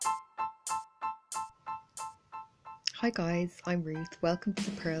Hi guys, I'm Ruth. Welcome to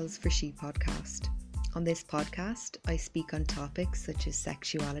the Pearls for She podcast. On this podcast, I speak on topics such as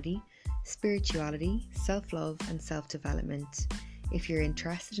sexuality, spirituality, self-love and self-development. If you're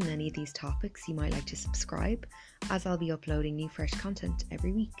interested in any of these topics, you might like to subscribe, as I'll be uploading new fresh content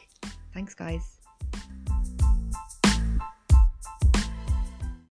every week. Thanks guys.